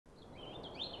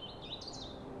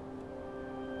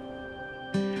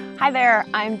Hi there,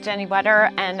 I'm Jenny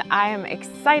Wetter, and I am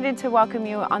excited to welcome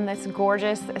you on this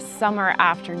gorgeous summer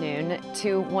afternoon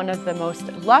to one of the most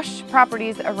lush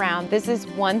properties around. This is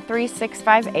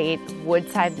 13658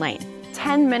 Woodside Lane.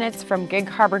 10 minutes from Gig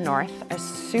Harbor North, a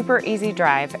super easy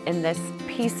drive in this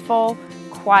peaceful,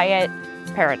 quiet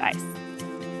paradise.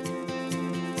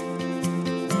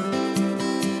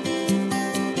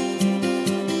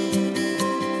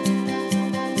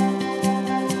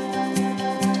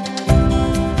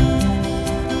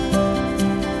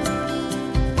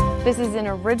 This is an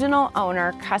original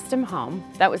owner custom home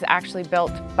that was actually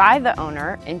built by the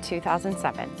owner in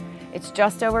 2007. It's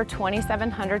just over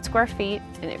 2,700 square feet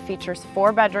and it features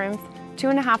 4 bedrooms,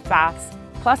 2.5 baths,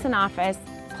 plus an office,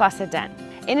 plus a den.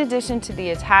 In addition to the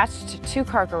attached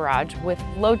 2-car garage with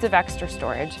loads of extra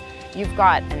storage, you've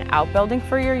got an outbuilding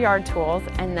for your yard tools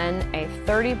and then a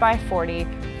 30 by 40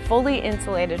 fully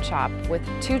insulated shop with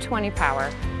 220 power,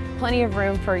 plenty of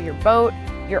room for your boat,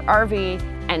 your RV,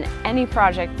 and any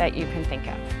project that you can think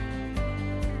of.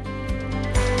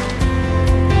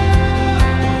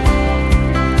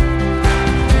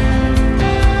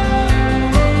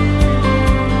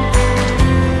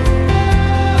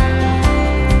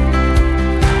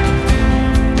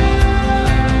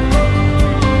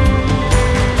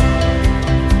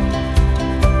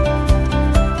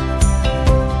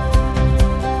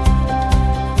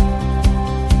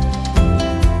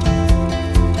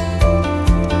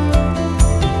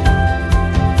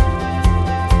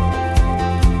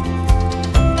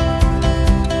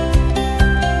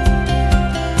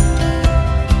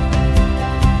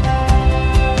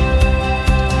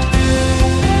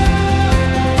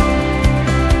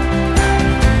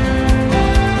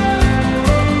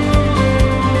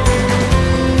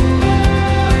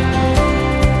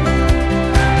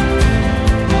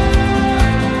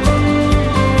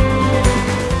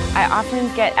 I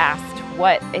often get asked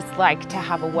what it's like to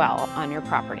have a well on your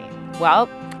property. Well,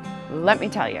 let me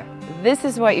tell you, this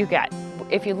is what you get.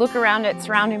 If you look around at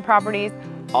surrounding properties,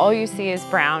 all you see is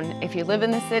brown. If you live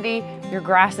in the city, your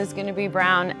grass is going to be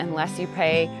brown unless you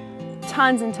pay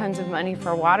tons and tons of money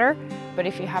for water. But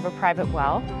if you have a private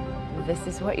well, this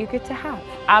is what you get to have.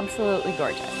 Absolutely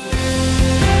gorgeous.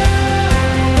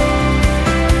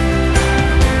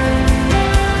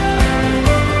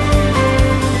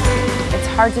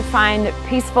 Hard to find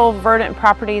peaceful, verdant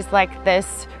properties like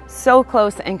this, so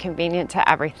close and convenient to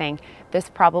everything.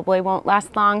 This probably won't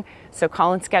last long, so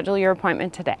call and schedule your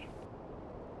appointment today.